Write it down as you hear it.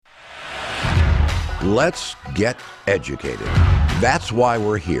Let's get educated. That's why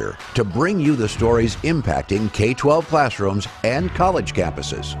we're here, to bring you the stories impacting K-12 classrooms and college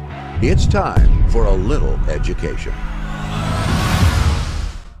campuses. It's time for a little education.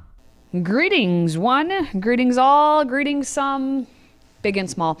 Greetings, one. Greetings, all. Greetings, some. Big and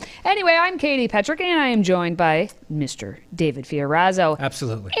small. Anyway, I'm Katie Petrick, and I am joined by Mr. David Fiorazzo.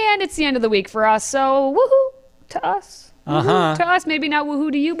 Absolutely. And it's the end of the week for us, so woohoo to us. Woohoo to us. Maybe not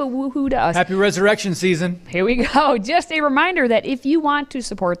woohoo to you, but woohoo to us. Happy resurrection season. Here we go. Just a reminder that if you want to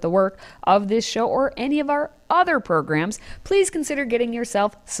support the work of this show or any of our other programs, please consider getting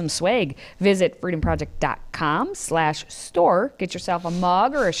yourself some swag. Visit freedomproject.com/store. Get yourself a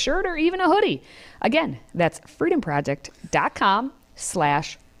mug or a shirt or even a hoodie. Again, that's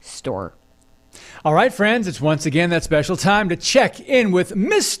freedomproject.com/store. All right, friends, it's once again that special time to check in with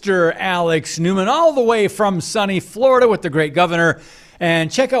Mr. Alex Newman, all the way from sunny Florida with the great governor, and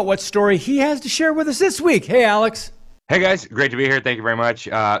check out what story he has to share with us this week. Hey, Alex. Hey, guys. Great to be here. Thank you very much.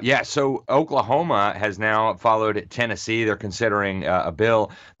 So Oklahoma has now followed Tennessee. They're considering a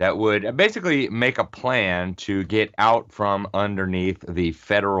bill that would basically make a plan to get out from underneath the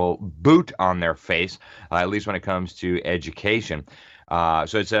federal boot on their face, at least when it comes to education.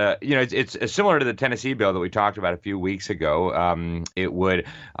 So it's similar to the Tennessee bill that we talked about a few weeks ago. It would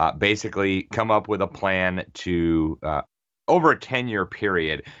basically come up with a plan to over a 10-year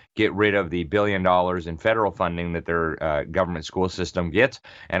period, get rid of the $1 billion in federal funding that their government school system gets.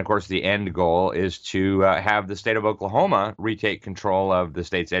 And of course, the end goal is to have the state of Oklahoma retake control of the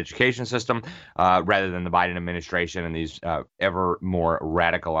state's education system rather than the Biden administration and these ever more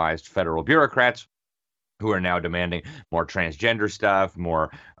radicalized federal bureaucrats who are now demanding more transgender stuff,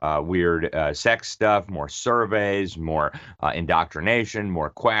 more weird sex stuff, more surveys, more indoctrination, more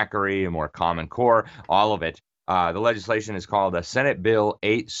quackery, more Common Core, all of it. The legislation is called Senate Bill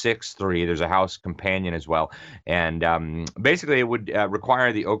 863. There's a House companion as well. And basically, it would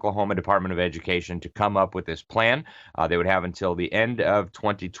require the Oklahoma Department of Education to come up with this plan. They would have until the end of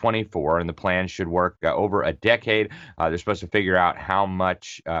 2024, and the plan should work over a decade. They're supposed to figure out how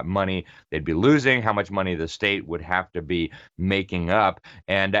much money they'd be losing, how much money the state would have to be making up.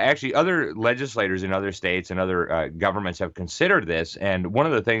 And actually, other legislators in other states and other governments have considered this. And one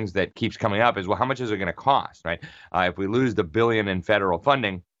of the things that keeps coming up is, well, how much is it going to cost, right? If we lose the $1 billion in federal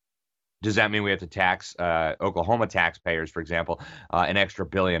funding, does that mean we have to tax Oklahoma taxpayers, for example, an extra $1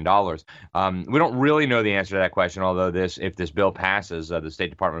 billion? We don't really know the answer to that question, although if this bill passes, the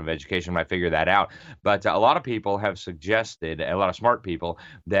State Department of Education might figure that out. But a lot of people have suggested, a lot of smart people,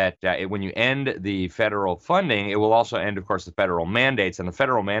 that when you end the federal funding, it will also end, of course, the federal mandates. And the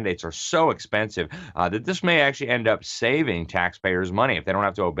federal mandates are so expensive that this may actually end up saving taxpayers money if they don't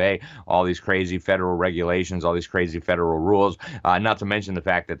have to obey all these crazy federal regulations, all these crazy federal rules, not to mention the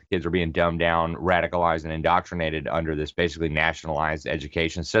fact that the kids are being dumbed down, radicalized, and indoctrinated under this basically nationalized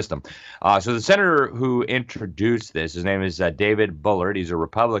education system. So the senator who introduced this, his name is David Bullard. He's a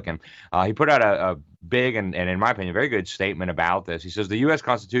Republican. He put out a big and in my opinion, very good statement about this. He says the U.S.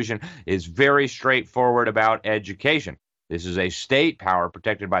 Constitution is very straightforward about education. This is a state power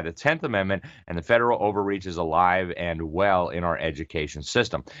protected by the 10th Amendment, and the federal overreach is alive and well in our education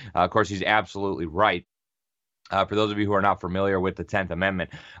system. Of course, he's absolutely right. For those of you who are not familiar with the 10th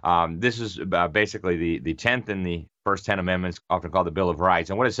Amendment, this is basically the 10th in the first 10 amendments, often called the Bill of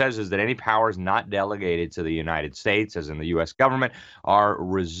Rights. And what it says is that any powers not delegated to the United States, as in the U.S. government, are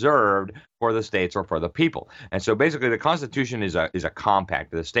reserved for the states or for the people. And so basically the Constitution is a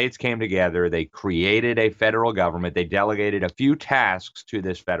compact. The states came together. They created a federal government. They delegated a few tasks to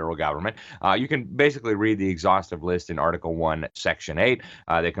this federal government. You can basically read the exhaustive list in Article 1, Section 8.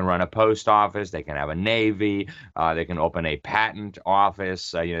 They can run a post office. They can have a navy. They can open a patent office.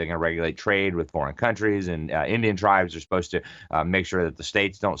 They can regulate trade with foreign countries, and Indian tribes are supposed to make sure that the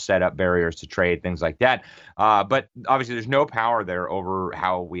states don't set up barriers to trade, things like that. But obviously there's no power there over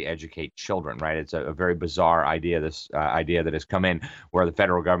how we educate children, right? It's a very bizarre idea, this idea that has come in where the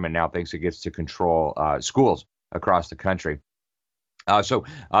federal government now thinks it gets to control schools across the country. So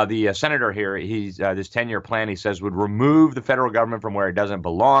the senator here, he's this 10-year plan, he says, would remove the federal government from where it doesn't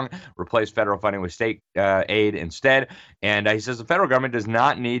belong, replace federal funding with state aid instead. And he says the federal government does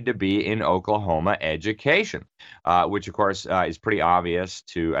not need to be in Oklahoma education, which, of course, is pretty obvious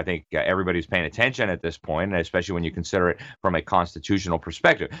to, I think, everybody who's paying attention at this point, and especially when you consider it from a constitutional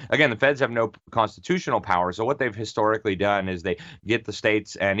perspective. Again, the feds have no constitutional power. So what they've historically done is they get the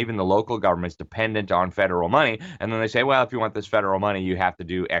states and even the local governments dependent on federal money. And then they say, well, if you want this federal money, money, you have to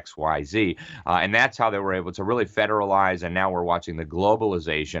do X, Y, Z. And that's how they were able to really federalize. And now we're watching the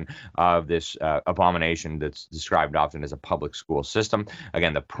globalization of this abomination that's described often as a public school system.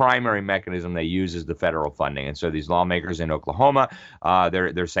 Again, the primary mechanism they use is the federal funding. And so these lawmakers in Oklahoma,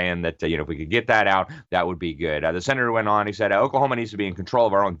 they're saying that, if we could get that out, that would be good. The senator went on, he said, Oklahoma needs to be in control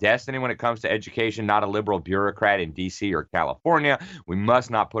of our own destiny when it comes to education, not a liberal bureaucrat in D.C. or California. We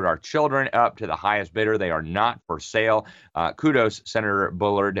must not put our children up to the highest bidder. They are not for sale. Kudos, Senator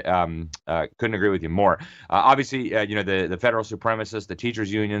Bullard. Couldn't agree with you more. Obviously, the federal supremacists, the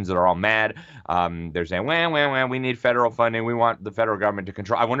teachers unions that are all mad. They're saying, we need federal funding. We want the federal government to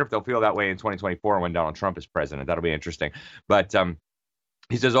control. I wonder if they'll feel that way in 2024 when Donald Trump is president. That'll be interesting. But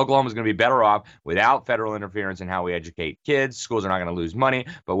he says Oklahoma's going to be better off without federal interference in how we educate kids. Schools are not going to lose money,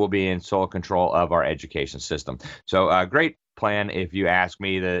 but we'll be in sole control of our education system. So great plan, if you ask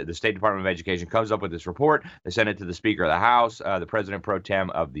me. The State Department of Education comes up with this report. They send it to the Speaker of the House, the President pro tem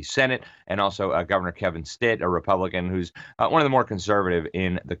of the Senate, and also Governor Kevin Stitt, a Republican who's one of the more conservative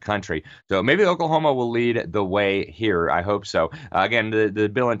in the country. So maybe Oklahoma will lead the way here. I hope so. Again, the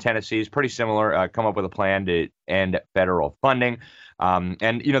bill in Tennessee is pretty similar. Come up with a plan to end federal funding. And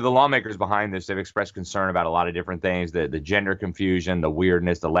the lawmakers behind this, they've expressed concern about a lot of different things, the gender confusion, the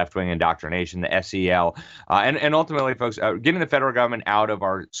weirdness, the left-wing indoctrination, the SEL. And ultimately, folks, getting the federal government out of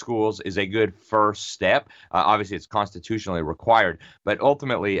our schools is a good first step. Obviously, it's constitutionally required. But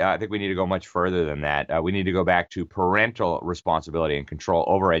ultimately, I think we need to go much further than that. We need to go back to parental responsibility and control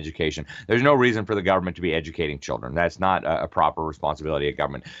over education. There's no reason for the government to be educating children. That's not a proper responsibility of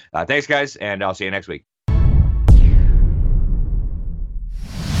government. Thanks, guys, and I'll see you next week.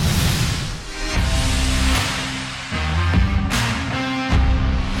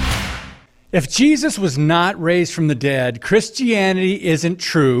 If Jesus was not raised from the dead, Christianity isn't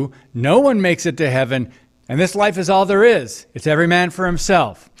true, no one makes it to heaven, and this life is all there is. It's every man for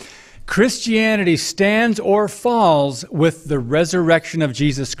himself. Christianity stands or falls with the resurrection of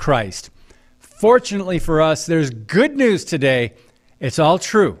Jesus Christ. Fortunately for us, there's good news today. It's all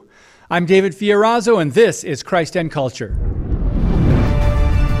true. I'm David Fiorazo, and this is Christ and Culture.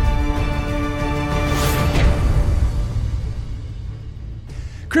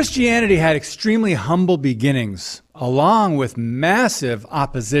 Christianity had extremely humble beginnings, along with massive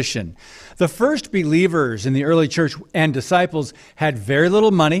opposition. The first believers in the early church and disciples had very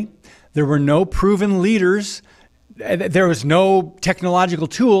little money. There were no proven leaders. There was no technological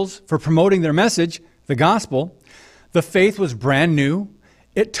tools for promoting their message, the gospel. The faith was brand new.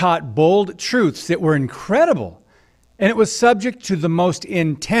 It taught bold truths that were incredible, and it was subject to the most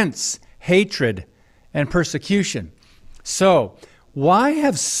intense hatred and persecution. So, why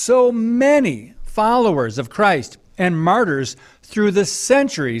have so many followers of Christ and martyrs through the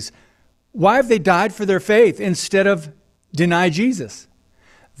centuries, why have they died for their faith instead of deny Jesus?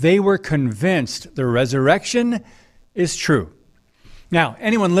 They were convinced the resurrection is true. Now,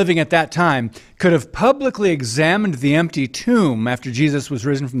 anyone living at that time could have publicly examined the empty tomb after Jesus was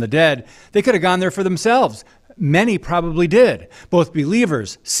risen from the dead. They could have gone there for themselves. Many probably did. Both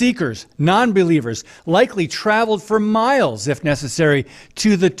believers, seekers, non-believers likely traveled for miles, if necessary,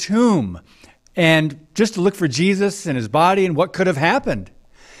 to the tomb and just to look for Jesus and his body and what could have happened.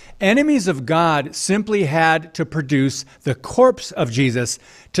 Enemies of God simply had to produce the corpse of Jesus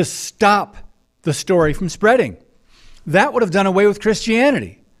to stop the story from spreading. That would have done away with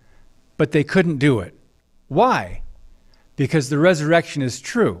Christianity, but they couldn't do it. Why? Because the resurrection is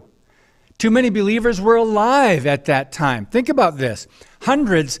true. Too many believers were alive at that time. Think about this.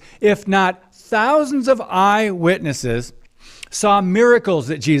 Hundreds, if not thousands of eyewitnesses saw miracles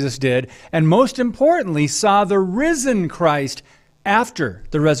that Jesus did, and most importantly, saw the risen Christ after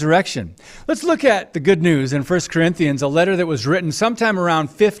the resurrection. Let's look at the good news in 1 Corinthians, a letter that was written sometime around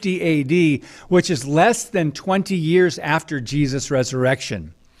 50 AD, which is less than 20 years after Jesus'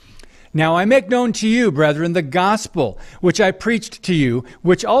 resurrection. Now I make known to you, brethren, the gospel which I preached to you,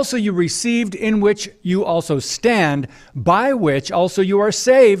 which also you received, in which you also stand, by which also you are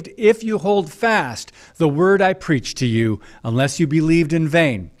saved, if you hold fast the word I preached to you, unless you believed in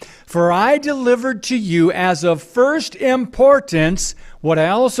vain. For I delivered to you as of first importance what I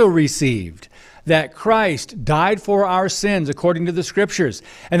also received, that Christ died for our sins according to the Scriptures,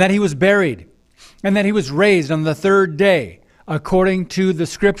 and that he was buried, and that he was raised on the third day, according to the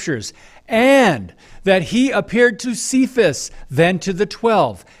Scriptures, and that he appeared to Cephas, then to the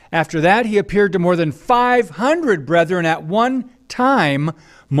 12. After that, he appeared to more than 500 brethren at one time,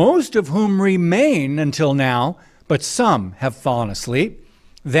 most of whom remain until now, but some have fallen asleep.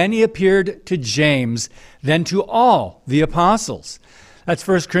 Then he appeared to James, then to all the apostles. That's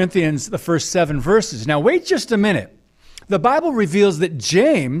 1 Corinthians, the first 7 verses. Now, wait just a minute. the Bible reveals that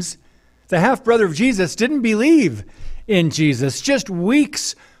James, the half-brother of Jesus, didn't believe in Jesus just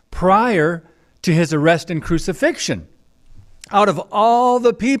weeks prior to his arrest and crucifixion. Out of all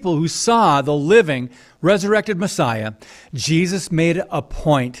the people who saw the living, resurrected Messiah, Jesus made a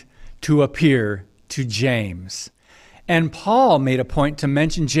point to appear to James. And Paul made a point to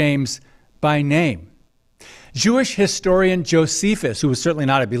mention James by name. Jewish historian Josephus, who was certainly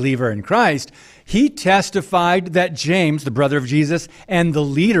not a believer in Christ, he testified that James, the brother of Jesus, and the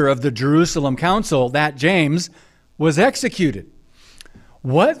leader of the Jerusalem council, that James, was executed.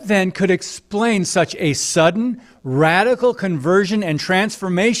 What then could explain such a sudden, radical conversion and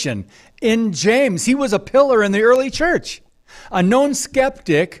transformation in James? He was a pillar in the early church. A known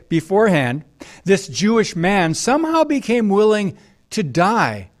skeptic beforehand, this Jewish man somehow became willing to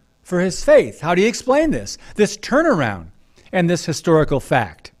die for his faith. How do you explain this turnaround and this historical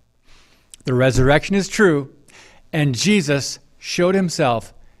fact? The resurrection is true, and Jesus showed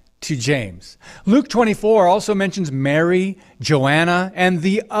himself to James. Luke 24 also mentions Mary, Joanna, and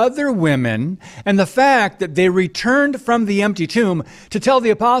the other women, and the fact that they returned from the empty tomb to tell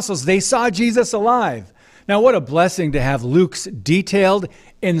the apostles they saw Jesus alive. Now, what a blessing to have Luke's detailed,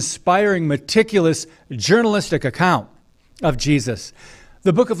 inspiring, meticulous, journalistic account of Jesus.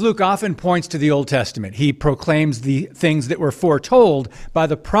 The book of Luke often points to the Old Testament. He proclaims the things that were foretold by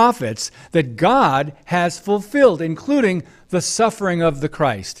the prophets that God has fulfilled, including the suffering of the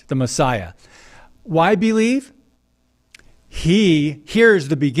Christ, the Messiah. Why believe? Here's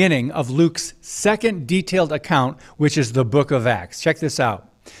the beginning of Luke's second detailed account, which is the book of Acts. Check this out.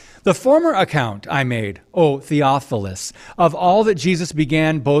 The former account I made, O Theophilus, of all that Jesus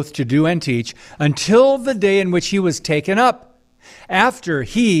began both to do and teach until the day in which he was taken up, after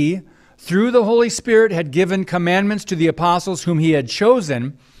he, through the Holy Spirit, had given commandments to the apostles whom he had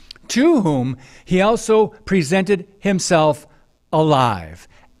chosen, to whom he also presented himself alive,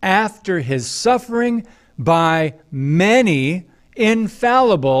 after his suffering by many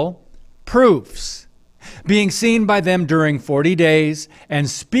infallible proofs, being seen by them during 40 days, and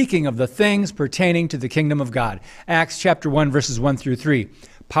speaking of the things pertaining to the kingdom of God. Acts chapter 1, verses 1 through 3.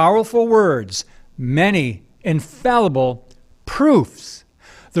 Powerful words, many infallible proofs.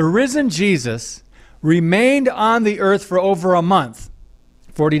 The risen Jesus remained on the earth for over a month,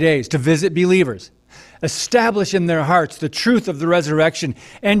 40 days, to visit believers, establish in their hearts the truth of the resurrection,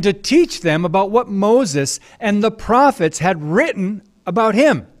 and to teach them about what Moses and the prophets had written about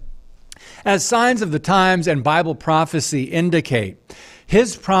him. As signs of the times and Bible prophecy indicate,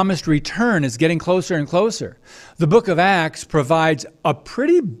 his promised return is getting closer and closer. The book of Acts provides a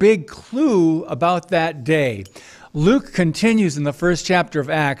pretty big clue about that day. Luke continues in the first chapter of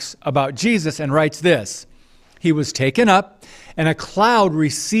Acts about Jesus and writes this: he was taken up, and a cloud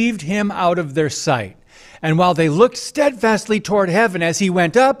received him out of their sight. And while they looked steadfastly toward heaven as he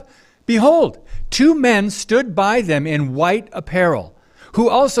went up, behold, two men stood by them in white apparel, who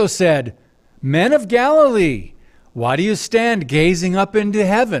also said, Men of Galilee, why do you stand gazing up into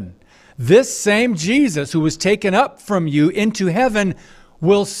heaven? This same Jesus who was taken up from you into heaven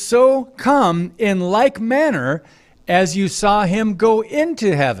will so come in like manner as you saw him go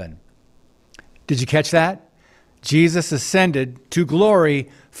into heaven. Did you catch that? Jesus ascended to glory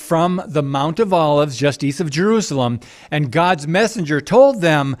from the Mount of Olives just east of Jerusalem, and God's messenger told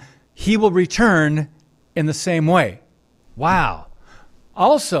them he will return in the same way. Wow.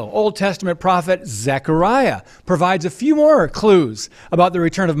 Also, Old Testament prophet Zechariah provides a few more clues about the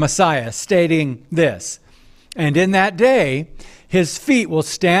return of Messiah, stating this: and in that day, his feet will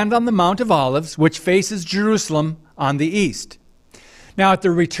stand on the Mount of Olives, which faces Jerusalem on the east. Now, at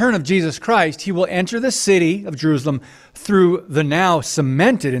the return of Jesus Christ, he will enter the city of Jerusalem through the now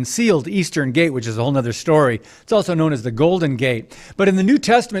cemented and sealed Eastern Gate, which is a whole other story. It's also known as the Golden Gate. But in the New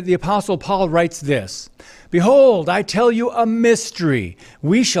Testament, the Apostle Paul writes this: Behold, I tell you a mystery.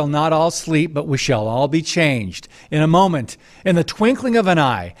 We shall not all sleep, but we shall all be changed in a moment, in the twinkling of an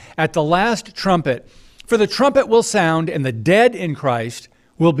eye, at the last trumpet. For the trumpet will sound, and the dead in Christ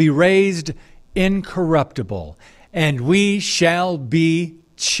will be raised incorruptible, and we shall be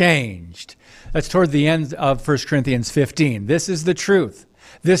changed. That's toward the end of 1 Corinthians 15. This is the truth.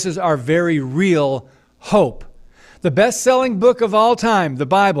 This is our very real hope. The best-selling book of all time, the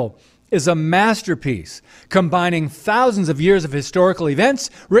Bible, is a masterpiece combining thousands of years of historical events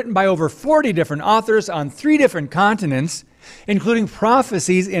written by over 40 different authors on 3 different continents, including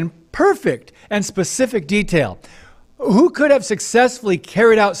prophecies in perfect and specific detail. Who could have successfully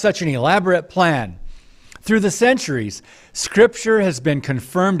carried out such an elaborate plan? Through the centuries, Scripture has been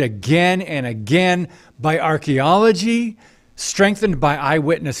confirmed again and again by archaeology, strengthened by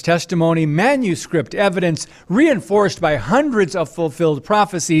eyewitness testimony, manuscript evidence, reinforced by hundreds of fulfilled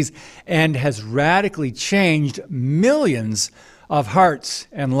prophecies, and has radically changed millions of hearts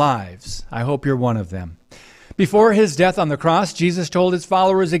and lives. I hope you're one of them. Before his death on the cross, Jesus told his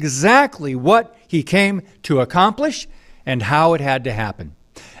followers exactly what he came to accomplish and how it had to happen.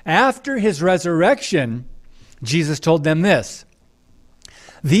 After his resurrection, Jesus told them this: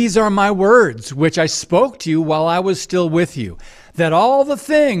 "These are my words, which I spoke to you while I was still with you, that all the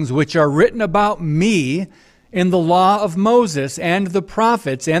things which are written about me in the law of Moses and the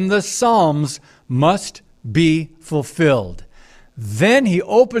prophets and the Psalms must be fulfilled." Then he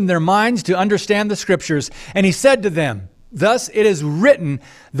opened their minds to understand the scriptures, and he said to them, "Thus it is written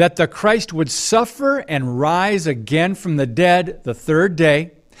that the Christ would suffer and rise again from the dead the third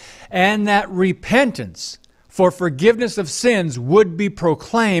day, and that repentance for forgiveness of sins would be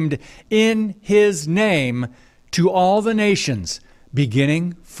proclaimed in his name to all the nations,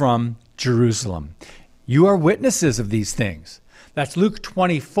 beginning from Jerusalem." You are witnesses of these things. That's Luke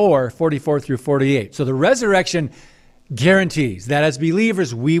 24:44 through 48. So the resurrection guarantees that as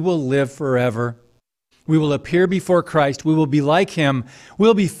believers, we will live forever. We will appear before Christ. We will be like him.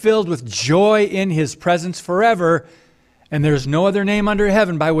 We'll be filled with joy in his presence forever. And there's no other name under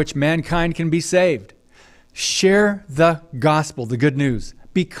heaven by which mankind can be saved. Share the gospel, the good news.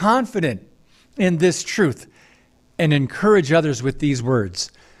 Be confident in this truth and encourage others with these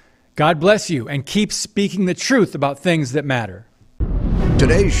words. God bless you, and keep speaking the truth about things that matter.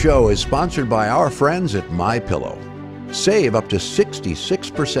 Today's show is sponsored by our friends at MyPillow. Save up to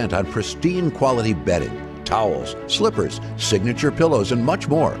 66% on pristine quality bedding, towels, slippers, signature pillows, and much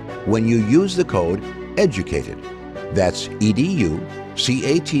more when you use the code EDUCATED. That's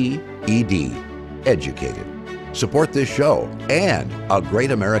EDUCATED. Educated. Support this show and a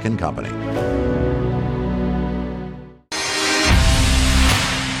great American company.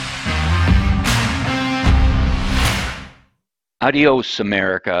 Adios,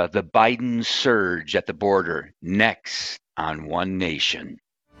 America. The Biden surge at the border. Next on One Nation.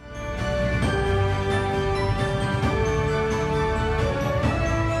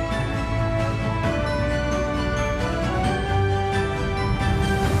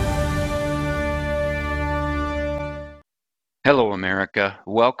 Hello, America.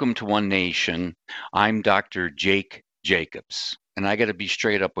 Welcome to One Nation. I'm Dr. Jake Jacobs, and I got to be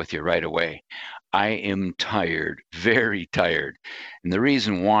straight up with you right away. I am tired, very tired. And the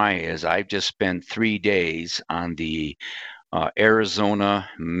reason why is I've just spent 3 days on the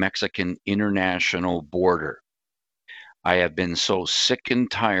Arizona-Mexican international border. I have been so sick and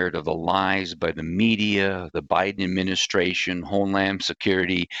tired of the lies by the media, the Biden administration, Homeland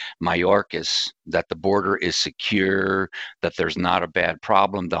Security, Mayorkas, that the border is secure, that there's not a bad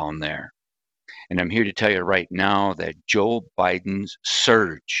problem down there. And I'm here to tell you right now that Joe Biden's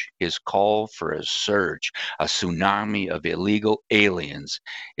surge, his call for a surge, a tsunami of illegal aliens,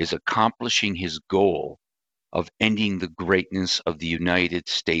 is accomplishing his goal of ending the greatness of the United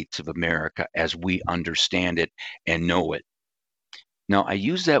States of America as we understand it and know it. Now, I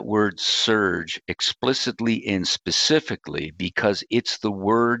use that word surge explicitly and specifically because it's the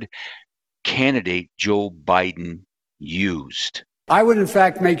word candidate Joe Biden used. I would, in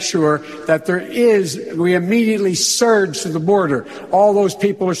fact, make sure that we immediately surge to the border. All those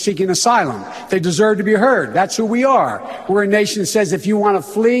people are seeking asylum. They deserve to be heard. That's who we are. We're a nation that says if you want to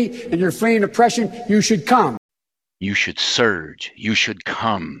flee and you're fleeing oppression, you should come. You should surge. You should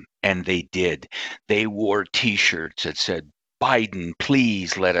come. And they did. They wore T-shirts that said, Biden,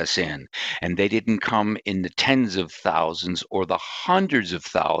 please let us in. And they didn't come in the tens of thousands or the hundreds of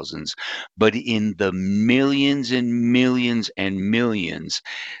thousands, but in the millions and millions and millions,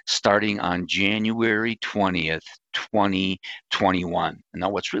 starting on January 20th, 2021. Now,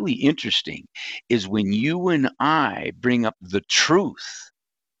 what's really interesting is when you and I bring up the truth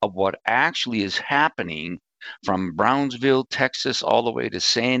of what actually is happening from Brownsville, Texas, all the way to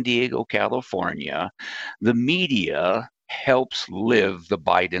San Diego, California, the media helps live the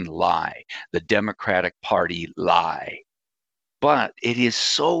Biden lie, the Democratic Party lie. But it is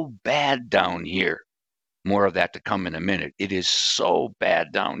so bad down here. More of that to come in a minute. It is so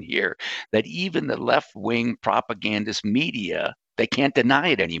bad down here that even the left-wing propagandist media, they can't deny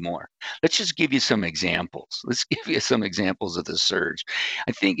it anymore. Let's just give you some examples. Let's give you some examples of the surge.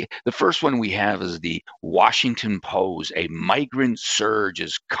 I think the first one we have is the Washington Post. A migrant surge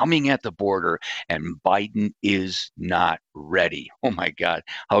is coming at the border and Biden is not ready. Oh my God,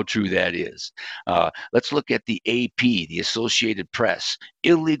 how true that is. Let's look at the AP, the Associated Press.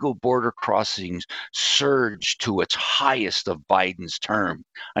 illegal border crossings surged to its highest of Biden's term.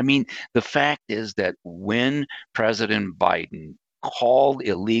 I mean, the fact is that when President Biden called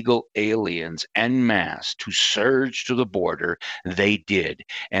illegal aliens en masse to surge to the border, they did.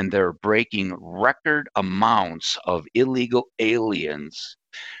 And they're breaking record amounts of illegal aliens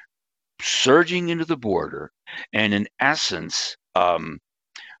surging into the border, and in essence,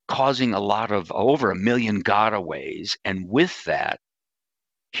 causing a lot of over 1 million gotaways. And with that,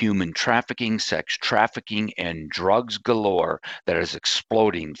 human trafficking, sex trafficking, and drugs galore that is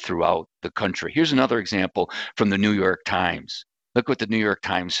exploding throughout the country. Here's another example from the New York Times. Look what the New York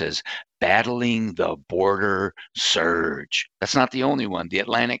Times says: battling the border surge. That's not the only one. The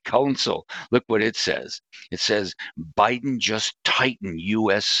Atlantic Council, look what it says. It says Biden just tightened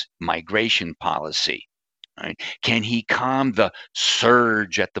U.S. migration policy. Right? Can he calm the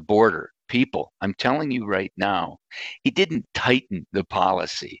surge at the border? People, I'm telling you right now, he didn't tighten the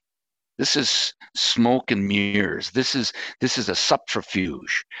policy. This is smoke and mirrors. This is a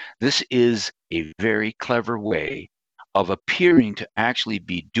subterfuge. This is a very clever way of appearing to actually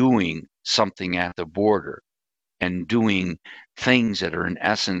be doing something at the border and doing things that are in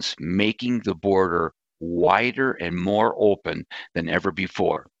essence making the border wider and more open than ever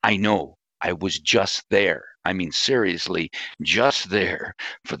before. I know, I was just there. I mean, seriously, just there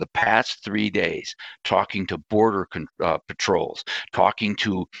for the past 3 days, talking to border patrols, talking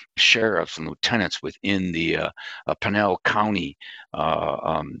to sheriffs and lieutenants within the Pinal County,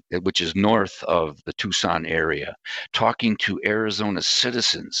 which is north of the Tucson area, talking to Arizona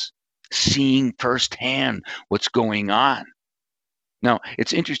citizens, seeing firsthand what's going on. Now,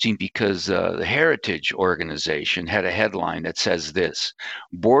 it's interesting because the Heritage Organization had a headline that says this: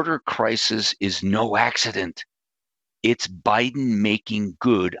 border crisis is no accident. It's Biden making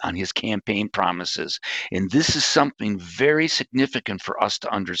good on his campaign promises. And this is something very significant for us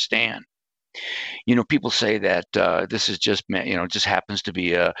to understand. You know, people say that this is just, just happens to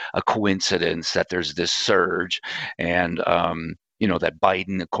be a coincidence that there's this surge, and that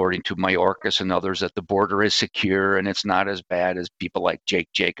Biden, according to Mayorkas and others, that the border is secure and it's not as bad as people like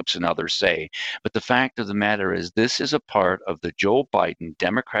Jake Jacobs and others say. But the fact of the matter is, this is a part of the Joe Biden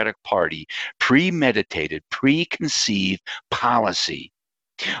Democratic Party premeditated, preconceived policy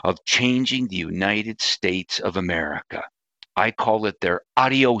of changing the United States of America. I call it their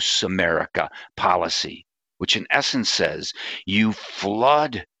Adios America policy, which in essence says you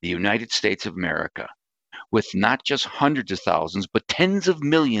flood the United States of America with not just hundreds of thousands, but tens of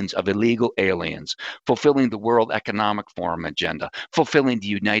millions of illegal aliens, fulfilling the World Economic Forum agenda, fulfilling the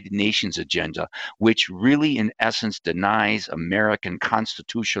United Nations agenda, which really, in essence, denies American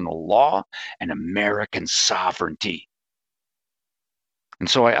constitutional law and American sovereignty. And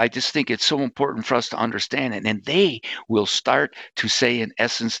so I just think it's so important for us to understand it. And they will start to say, in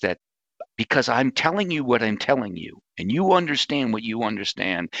essence, that because I'm telling you what I'm telling you, and you understand what you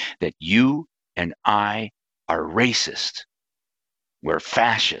understand, that you and I are racist, we're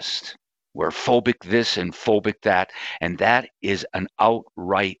fascist, we're phobic this and phobic that, and that is an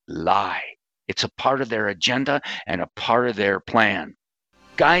outright lie. It's a part of their agenda and a part of their plan.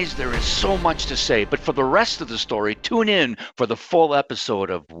 Guys, there is so much to say, but for the rest of the story, tune in for the full episode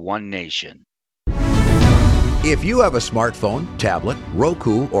of One Nation. If you have a smartphone, tablet,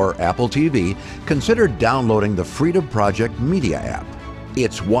 Roku, or Apple TV, consider downloading the Freedom Project Media app.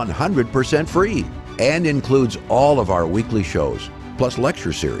 It's 100% free and includes all of our weekly shows, plus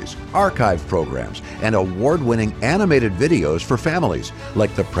lecture series, archive programs, and award-winning animated videos for families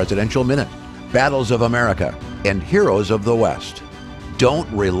like the Presidential Minute, Battles of America, and Heroes of the West. Don't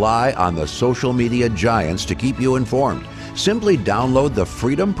rely on the social media giants to keep you informed. Simply download the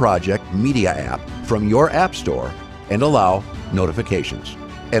Freedom Project Media app from your app store and allow notifications.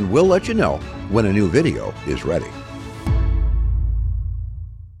 And we'll let you know when a new video is ready.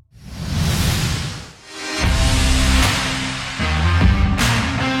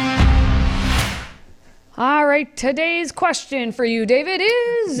 All right, today's question for you, David,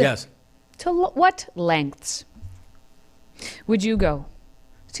 is Yes. to what lengths would you go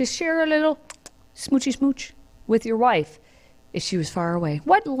to share a little smoochy smooch with your wife if she was far away?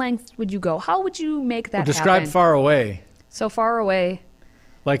 What lengths would you go? How would you make that Describe happen? far away. So far away.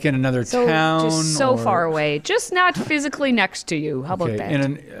 Like in another So town? just so or- far away. Just not physically next to you. How about Okay,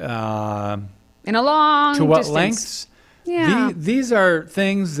 that? in a long to what distance. lengths? Yeah. These are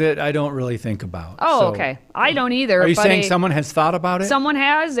things that I don't really think about. Oh, So, okay. I don't either. Are you but saying someone has thought about it? Someone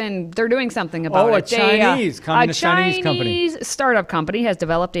has, and they're doing something about Oh, a it. Chinese communist Chinese company. A Chinese startup company has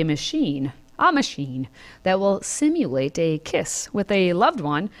developed a machine that will simulate a kiss with a loved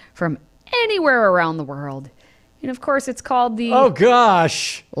one from anywhere around the world. And of course, it's called the Oh,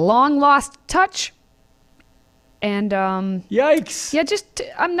 gosh. Long Lost Touch. And, Yikes. yeah,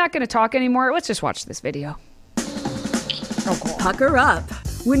 I'm not going to talk anymore. Let's just watch this video. Pucker up.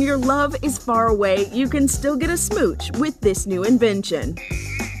 When your love is far away, you can still get a smooch with this new invention.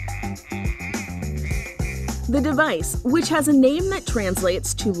 The device, which has a name that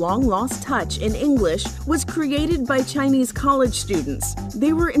translates to long lost touch in English, was created by Chinese college students.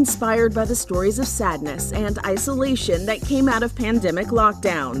 They were inspired by the stories of sadness and isolation that came out of pandemic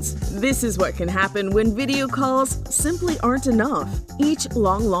lockdowns. This is what can happen when video calls simply aren't enough. Each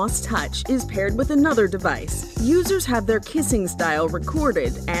long lost touch is paired with another device. Users have their kissing style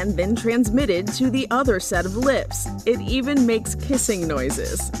recorded and then transmitted to the other set of lips. It even makes kissing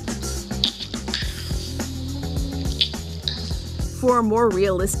noises. For a more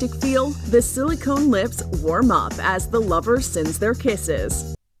realistic feel, the silicone lips warm up as the lover sends their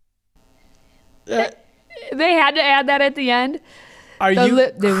kisses. They had to add that at the end. Are The you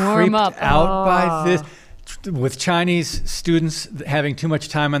lip- they warm creeped up. out by this? With Chinese students having too much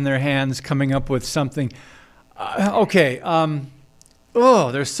time on their hands, coming up with something.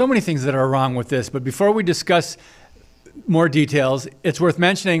 There's so many things that are wrong with this. But before we discuss more details, it's worth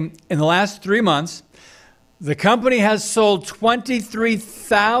mentioning in the last 3 months, the company has sold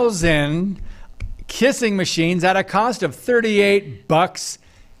 23,000 kissing machines at a cost of $38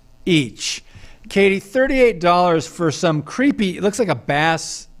 each. Katie, $38 for some creepy, it looks like a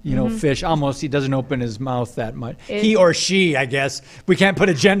bass, fish almost. He doesn't open his mouth that much. He or she, I guess. We can't put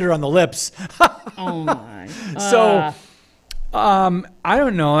a gender on the lips. Oh my. So, I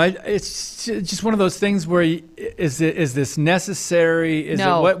don't know. It's just one of those things where is this necessary?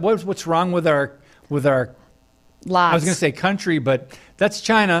 No. What's wrong with our Lots. I was going to say country, but that's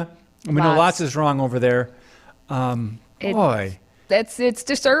China. We know lots is wrong over there. Boy. It's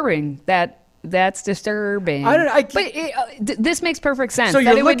disturbing. That's disturbing. This makes perfect sense So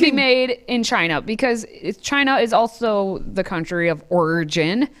that it would be looking- made in China because China is also the country of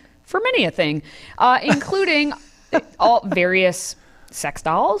origin for many a thing, including all various sex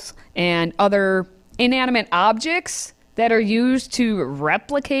dolls and other inanimate objects that are used to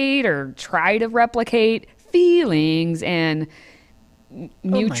replicate or try to replicate feelings and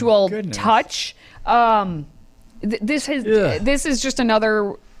mutual goodness. touch. This is just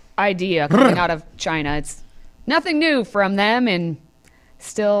another idea coming out of China. It's nothing new from them, and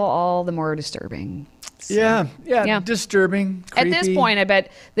still all the more disturbing. So, yeah, disturbing. At this creepy. point, I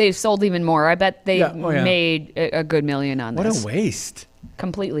bet they've sold even more. I bet they've Yeah, oh, yeah. made a good million on What this. a waste.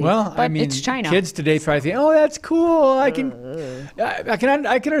 Completely. Well, but I mean, it's China. kids today probably think, "Oh, that's cool. I can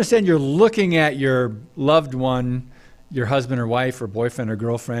understand you're looking at your loved one, your husband or wife or boyfriend or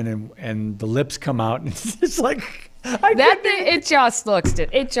girlfriend, and the lips come out, and it's like It just looks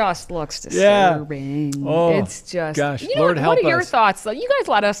disturbing. Oh, it's just. gosh, You know Lord what help are your us. thoughts, though? You guys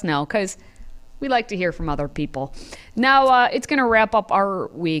let us know because we like to hear from other people. Now it's gonna wrap up our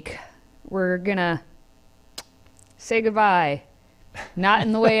week. We're gonna say goodbye. Not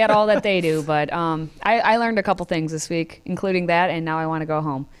in the way at all that they do, but I learned a couple things this week, including that, and now I want to go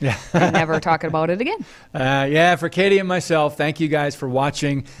home and never talk about it again. For Katie and myself, thank you guys for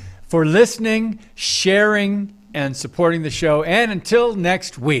watching, for listening, sharing, and supporting the show. And until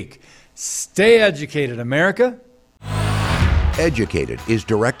next week, stay educated, America. Educated is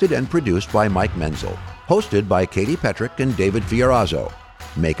directed and produced by Mike Menzel. Hosted by Katie Petrick and David Fiorazzo.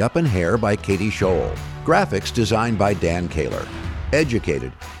 Makeup and hair by Katie Scholl. Graphics designed by Dan Kaler.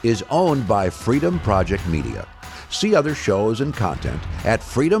 Educated is owned by Freedom Project Media. See other shows and content at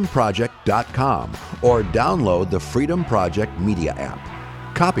freedomproject.com or download the Freedom Project Media app.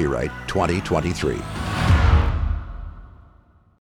 Copyright 2023.